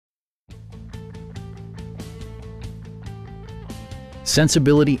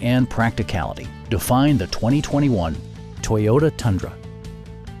Sensibility and practicality define the 2021 Toyota Tundra.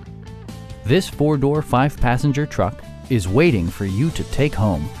 This four-door, five-passenger truck is waiting for you to take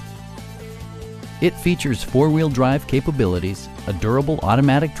home. It features four-wheel drive capabilities, a durable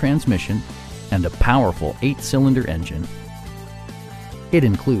automatic transmission, and a powerful 8-cylinder engine. It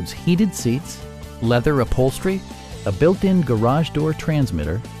includes heated seats, leather upholstery, a built-in garage door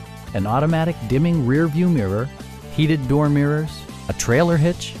transmitter, an automatic dimming rear-view mirror, heated door mirrors, a trailer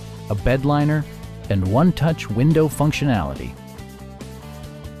hitch, a bed liner, and one-touch window functionality.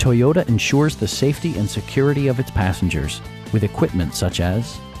 Toyota ensures the safety and security of its passengers with equipment such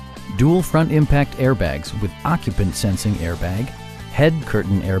as dual front impact airbags with occupant sensing airbag, head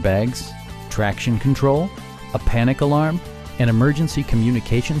curtain airbags, traction control, a panic alarm, an emergency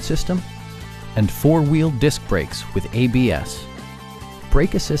communication system, and four-wheel disc brakes with ABS.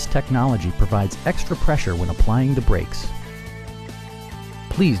 Brake Assist technology provides extra pressure when applying the brakes.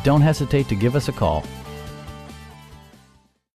 Please don't hesitate to give us a call.